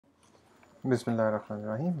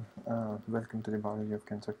Bismillahirrahmanirrahim. Welcome to the Biology of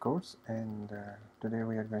Cancer course, and today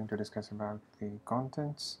we are going to discuss about the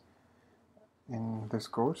contents in this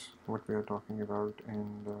course, what we are talking about,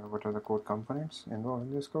 and what are the core components involved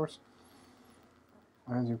in this course.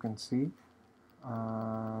 As you can see,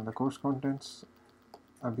 the course contents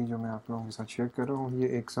अभी जो मैं आप लोगों के साथ share कर रहा हूँ,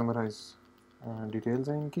 ये एक समराइज डिटेल्स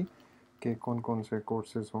हैं इनकी कि कौन कौन से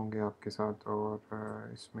कोर्सेज होंगे आपके साथ और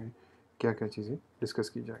इसमें क्या क्या चीज़ें डिस्कस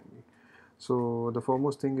की जाएंगी. So the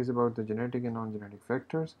foremost thing is about the genetic and non-genetic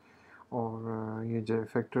factors, और ये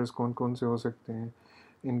फैक्टर्स कौन कौन से हो सकते हैं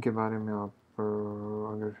इनके बारे में आप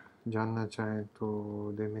अगर जानना चाहें तो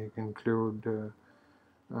दे मे इंक्लूड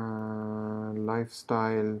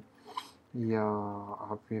लाइफस्टाइल, या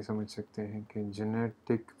आप ये समझ सकते हैं कि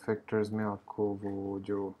जेनेटिक फैक्टर्स में आपको वो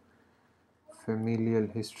जो फेमिलियल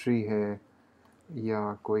हिस्ट्री है या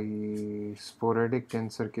कोई स्पोरेडिक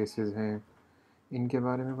कैंसर केसेस हैं इनके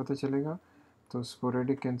बारे में पता चलेगा. तो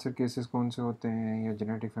स्पोरेडिक कैंसर केसेस कौन से होते हैं या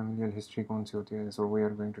जेनेटिक फैमिलियल हिस्ट्री कौन सी होती है. So we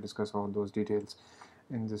are going to discuss all those details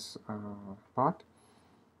in this part.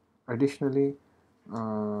 Additionally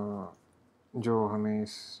जो हमें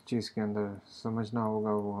इस चीज़ के अंदर समझना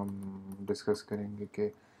होगा वो हम डिस्कस करेंगे कि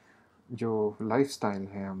जो लाइफस्टाइल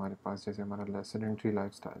है हमारे पास, जैसे हमारा सेडेंटरी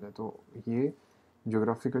लाइफस्टाइल है, तो ये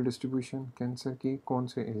जोग्राफिकल डिस्ट्रीब्यूशन कैंसर की कौन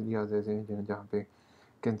से एरियाज ऐसे हैं जहाँ पे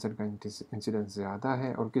कैंसर का इंसिडेंस ज़्यादा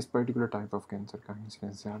है और किस पर्टिकुलर टाइप ऑफ कैंसर का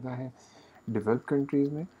इंसिडेंस ज़्यादा है डेवलप्ड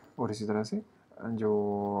कंट्रीज़ में, और इसी तरह से जो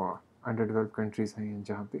अंडर डेवलप्ड कंट्रीज़ हैं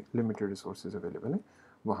जहाँ पे लिमिटेड रिसोर्सेज अवेलेबल हैं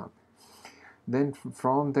वहाँ पे. Then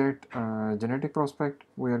from that genetic prospect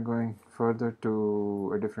we are going further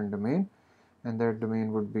to a different domain, and that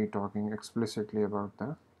domain would be talking explicitly about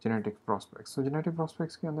the genetic prospects. So genetic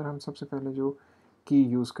prospects के अंदर हम सबसे पहले जो की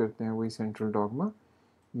यूज़ करते हैं वही सेंट्रल डॉगमा,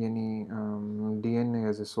 यानी DNA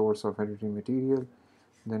as a source of hereditary material.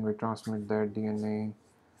 Then we transmit that DNA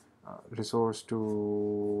resource to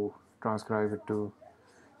transcribe it to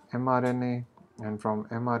mRNA, and from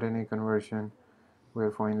mRNA conversion we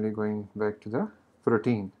are finally going back to the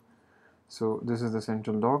protein. So this is the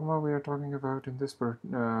central dogma we are talking about in this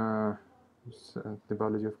the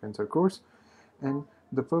biology of cancer course. And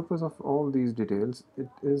the purpose of all these details, it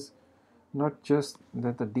is not just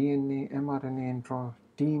that the DNA, mRNA and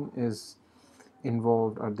protein is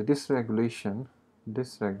involved, or the dysregulation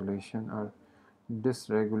or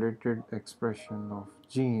dysregulated expression of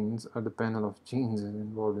genes, or the panel of genes is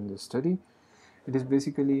involved in this study. It is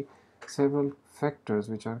basically several factors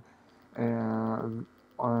which are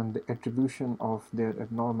on the attribution of their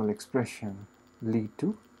abnormal expression lead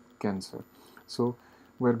to cancer. So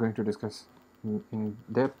we're going to discuss in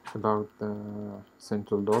depth about the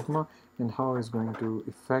central dogma and how it's going to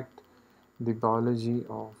affect the biology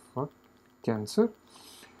of cancer.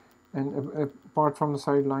 And apart from the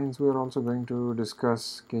sidelines, we are also going to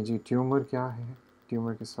discuss कि जी tumour क्या है,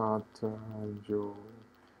 tumour के साथ जो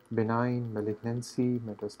benign, malignancy,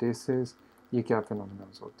 metastasis, ये क्या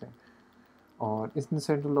phenomenas होते हैं. और इस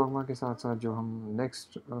सेंट्रल डॉगमा के साथ साथ जो हम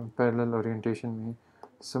नेक्स्ट पैरेलल ओरिएंटेशन में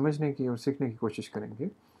समझने की और सीखने की कोशिश करेंगे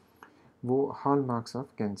वो हॉलमार्क्स ऑफ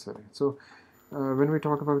कैंसर है. सो when we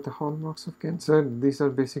talk about the hallmarks of cancer, these are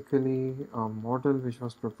basically a model which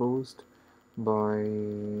was proposed by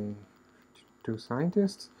two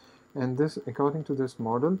scientists, and this, according to this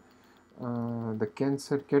model, the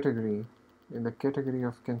cancer category, in the category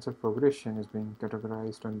of cancer progression, is being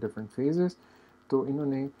categorized on different phases. तो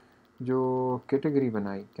इन्होंने जो category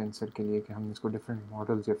बनाई cancer के लिए कि हम इसको different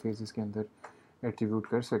models या फेजेस के अंदर एट्रीब्यूट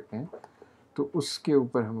कर सकते हैं, तो उसके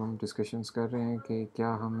ऊपर हम डिस्कशंस कर रहे हैं कि क्या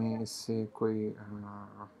हमें इससे कोई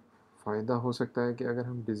फ़ायदा हो सकता है कि अगर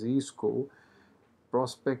हम डिज़ीज़ को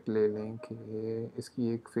प्रॉस्पेक्ट ले लें कि इसकी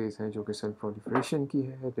एक फ़ेज़ है जो कि सेल्फ प्रोलिफरेशन की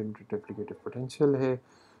है, लिमिटेड रेप्लिकेटिव पोटेंशियल है,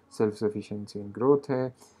 सेल्फ सफिशिएंसी इन ग्रोथ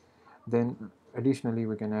है. Then additionally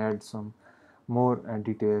we can add some more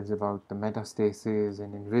details about the metastasis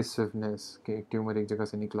and invasiveness कि एक ट्यूमर एक जगह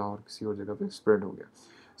से निकला और किसी और जगह पे spread हो गया.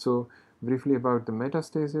 So briefly about the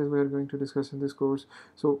metastasis we are going to discuss in this course.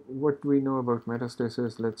 So what we know about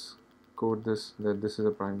metastasis, let's quote this, that this is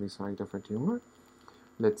a primary site of a tumor.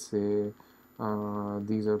 Let's say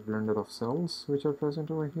these are bundle of cells which are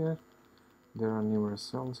present over here. There are numerous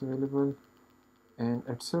cells available, and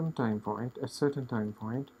at certain time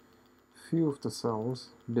point few of the cells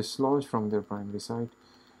dislodge from their primary site.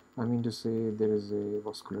 I mean to say, there is a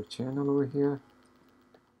vascular channel over here.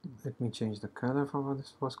 Let me change the color for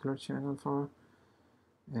this vascular channel for.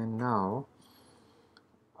 And now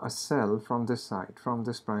a cell from this site, from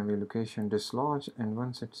this primary location, dislodge, and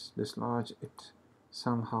once it's dislodged, it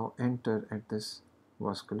somehow enter at this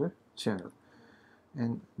vascular channel,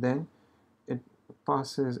 and then it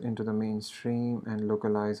passes into the mainstream and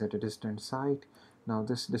localize at a distant site. Now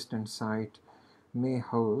this distant site may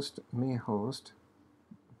host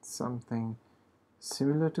something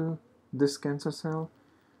similar to this cancer cell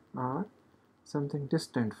or something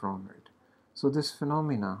distant from it. So this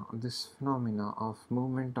phenomena of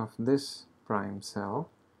movement of this prime cell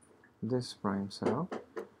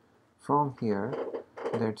from here,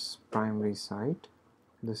 that's primary site,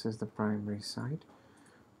 this is the primary site,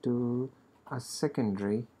 to a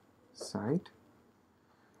secondary site,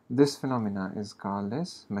 this phenomena is called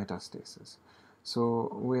as metastasis. So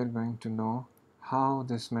we are going to know how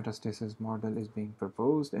this metastasis model is being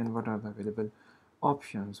proposed and what are the available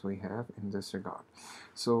options we have in this regard.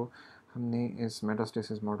 So हमने इस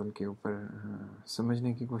metastasis model के ऊपर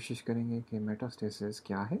समझने की कोशिश करेंगे कि metastasis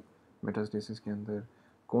क्या है, मेटास्टेसिस के अंदर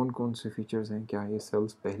कौन कौन से फीचर्स हैं, क्या ये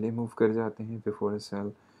सेल्स पहले मूव कर जाते हैं बिफोर अ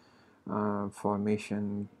सेल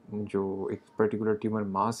फॉर्मेशन, जो एक पर्टिकुलर ट्यूमर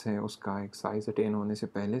मास है उसका एक साइज अटेन होने से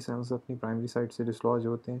पहले सेल्स अपनी प्राइमरी साइट से डिसलॉज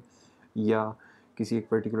होते हैं, या किसी एक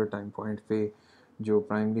पर्टिकुलर टाइम पॉइंट पे जो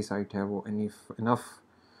प्राइमरी साइट है वो इनफ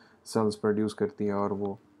सेल्स प्रोड्यूस करती है और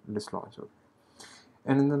वो डिसलॉज होते हैं.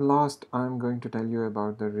 And in the last, I'm going to tell you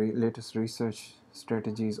about the latest research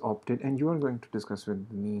strategies opted, and you are going to discuss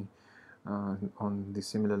with me on the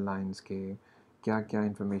similar lines के क्या क्या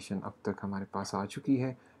information अब तक हमारे पास आ चुकी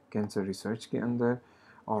है कैंसर रिसर्च के अंदर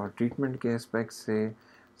और ट्रीटमेंट के एस्पेक्ट से.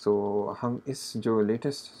 सो हम इस जो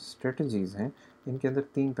लेटेस्ट स्ट्रेटजीज़ हैं इनके अंदर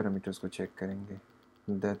 3 पैरामीटर्स को चेक करेंगे.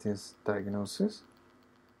 That is diagnosis,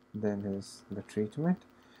 then is the treatment,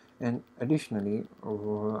 and additionally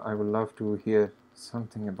I would love to hear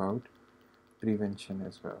something about prevention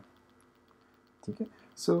as well. Okay,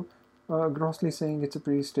 so grossly saying it's a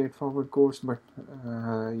pretty straightforward course, but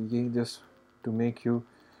just to make you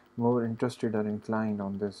more interested or inclined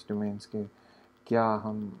on this domains के क्या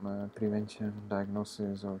हम prevention,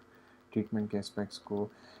 diagnosis और treatment के aspects को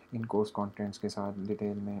इन course contents के साथ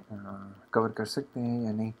detail में cover कर सकते हैं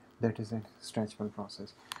या नहीं, दैट इज़ ए स्ट्रेचफुल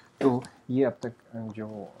प्रोसेस. तो ये अब तक जो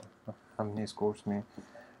हमने इस कोर्स में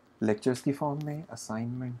लेक्चर्स की फॉर्म में,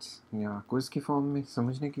 असाइनमेंट्स या क्विज़ की फॉर्म में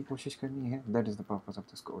समझने की कोशिश करनी है, that is the purpose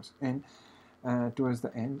of this course. And towards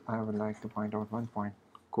the and I would like two point out one point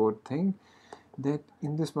code thing, that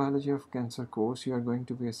in this biology of cancer course you are going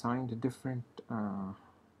to be assigned different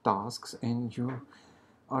tasks, and you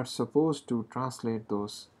are supposed to translate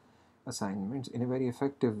those assignments in a very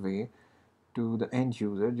effective way to the end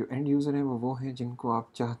user. जो end user है वो हैं जिनको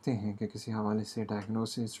आप चाहते हैं कि किसी हवाले से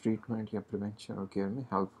diagnosis, treatment या prevention और care में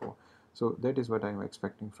help हो. So that is what I am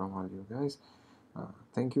expecting from all you guys.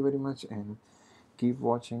 Thank you very much, and keep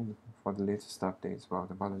watching for the latest updates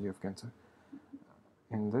about the biology of cancer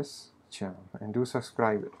in this channel, and do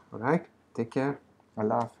subscribe it. Alright, take care.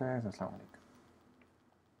 Allah Hafiz. Assalamu alaikum.